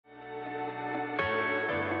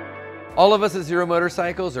All of us at Zero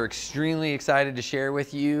Motorcycles are extremely excited to share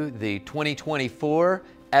with you the 2024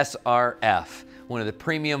 SRF, one of the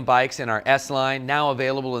premium bikes in our S line, now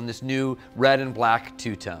available in this new red and black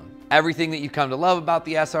two-tone. Everything that you've come to love about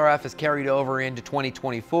the SRF is carried over into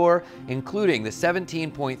 2024, including the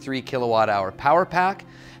 17.3 kilowatt hour power pack,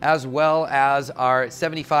 as well as our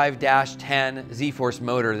 75-10 Z-Force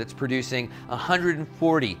motor that's producing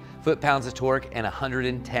 140 foot-pounds of torque and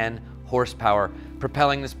 110 horsepower,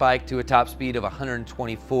 propelling this bike to a top speed of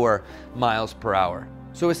 124 miles per hour.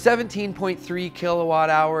 So with 17.3 kilowatt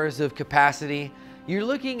hours of capacity, you're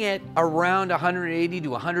looking at around 180 to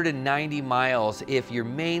 190 miles if you're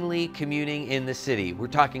mainly commuting in the city. We're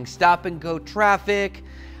talking stop and go traffic,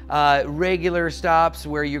 regular stops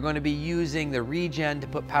where you're going to be using the regen to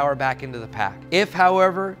put power back into the pack. If,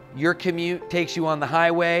 however, your commute takes you on the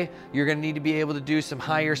highway, you're going to need to be able to do some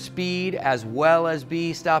higher speed as well as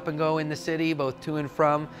be stop and go in the city, both to and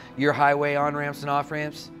from your highway on-ramps and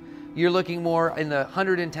off-ramps. You're looking more in the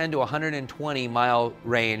 110 to 120 mile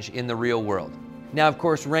range in the real world. Now, of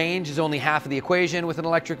course, range is only half of the equation with an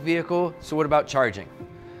electric vehicle, so what about charging?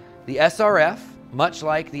 The SRF, much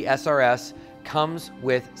like the SRS, comes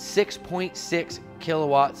with 6.6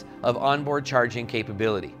 kilowatts of onboard charging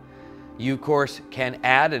capability. You, of course, can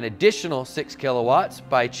add an additional 6 kilowatts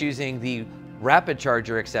by choosing the rapid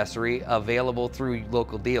charger accessory available through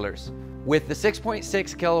local dealers. With the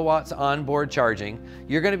 6.6 kilowatts onboard charging,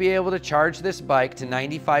 you're going to be able to charge this bike to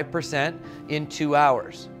 95% in 2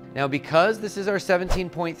 hours. Now, because this is our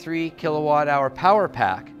 17.3 kilowatt hour power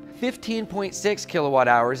pack, 15.6 kilowatt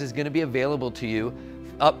hours is going to be available to you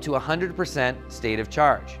up to 100% state of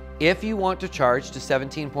charge. If you want to charge to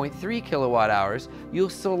 17.3 kilowatt hours,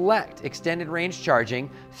 you'll select extended range charging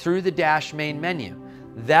through the dash main menu.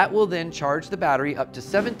 That will then charge the battery up to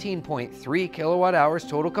 17.3 kilowatt hours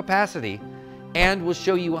total capacity and will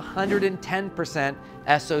show you 110%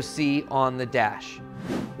 SOC on the dash.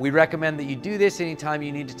 We recommend that you do this anytime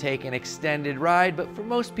you need to take an extended ride, but for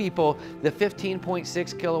most people, the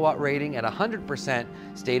 15.6 kilowatt rating at 100%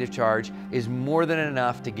 state of charge is more than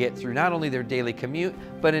enough to get through not only their daily commute,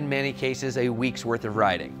 but in many cases, a week's worth of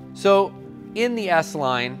riding. So in the S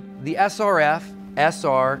line, the SRF,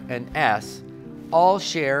 SR, and S all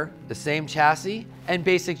share the same chassis and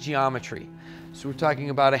basic geometry. So we're talking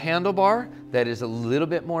about a handlebar that is a little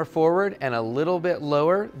bit more forward and a little bit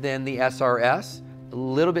lower than the SRS, a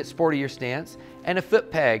little bit sportier stance, and a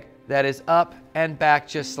foot peg that is up and back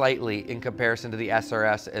just slightly in comparison to the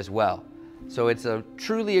SRS as well. So it's a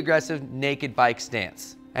truly aggressive naked bike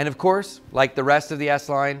stance. And of course, like the rest of the S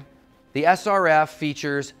line, the SRF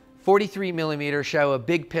features 43 millimeter Showa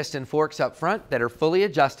big piston forks up front that are fully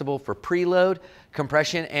adjustable for preload,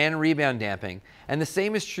 compression, and rebound damping. And the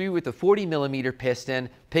same is true with the 40 millimeter piston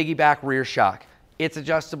piggyback rear shock. It's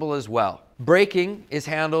adjustable as well. Braking is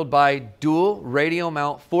handled by dual radial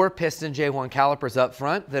mount 4-piston J1 calipers up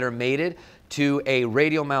front that are mated to a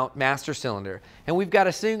radial mount master cylinder. And we've got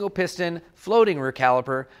a single piston floating rear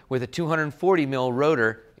caliper with a 240 mil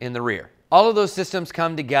rotor in the rear. All of those systems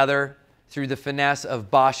come together through the finesse of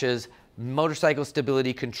Bosch's motorcycle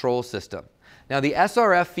stability control system. Now, the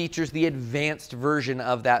SRF features the advanced version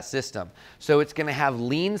of that system. So it's going to have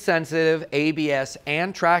lean sensitive ABS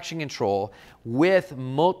and traction control with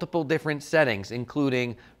multiple different settings,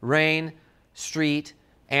 including rain, street,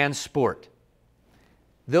 and sport.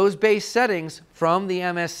 Those base settings from the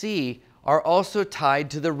MSC are also tied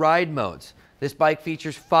to the ride modes. This bike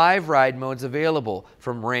features 5 ride modes available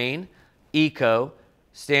from rain, eco,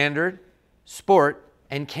 standard, sport,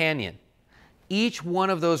 and canyon. Each one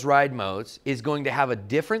of those ride modes is going to have a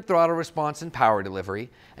different throttle response and power delivery,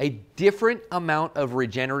 a different amount of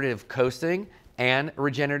regenerative coasting and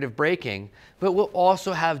regenerative braking, but will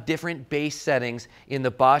also have different base settings in the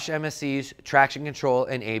Bosch MSC's traction control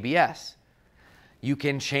and ABS. You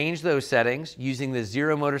can change those settings using the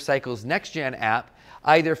Zero Motorcycles Next Gen app,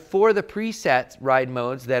 either for the preset ride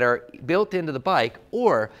modes that are built into the bike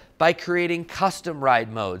or by creating custom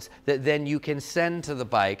ride modes that then you can send to the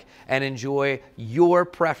bike and enjoy your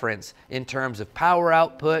preference in terms of power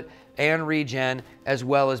output and regen, as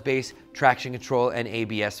well as base traction control and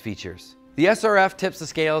ABS features. The SRF tips the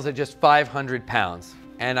scales at just 500 pounds.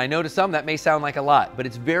 And I know to some that may sound like a lot, but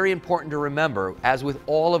it's very important to remember, as with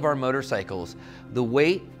all of our motorcycles, the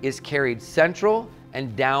weight is carried central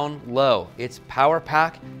and down low. It's power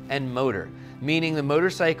pack and motor, meaning the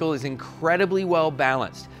motorcycle is incredibly well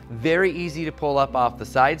balanced, very easy to pull up off the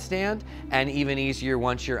side stand, and even easier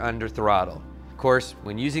once you're under throttle. Of course,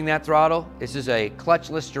 when using that throttle, this is a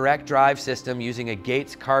clutchless direct drive system using a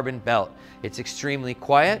Gates carbon belt. It's extremely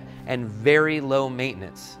quiet and very low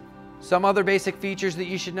maintenance. Some other basic features that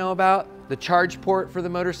you should know about: the charge port for the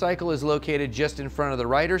motorcycle is located just in front of the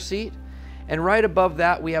rider's seat. And right above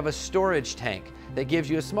that, we have a storage tank that gives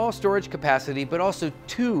you a small storage capacity, but also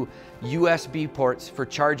 2 USB ports for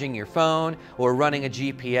charging your phone or running a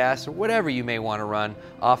GPS or whatever you may want to run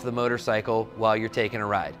off the motorcycle while you're taking a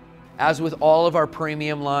ride. As with all of our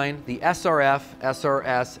premium line, the SRF,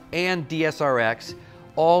 SRS, and DSRX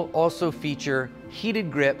all also feature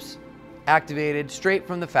heated grips activated straight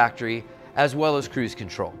from the factory, as well as cruise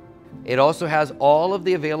control. It also has all of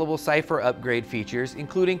the available Cypher upgrade features,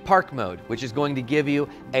 including park mode, which is going to give you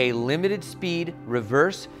a limited speed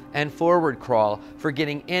reverse and forward crawl for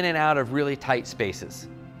getting in and out of really tight spaces.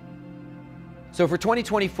 So for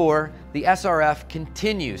 2024, the SRF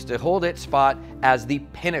continues to hold its spot as the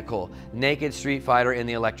pinnacle naked street fighter in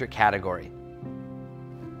the electric category.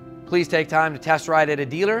 Please take time to test ride at a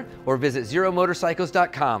dealer or visit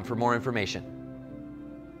zeromotorcycles.com for more information.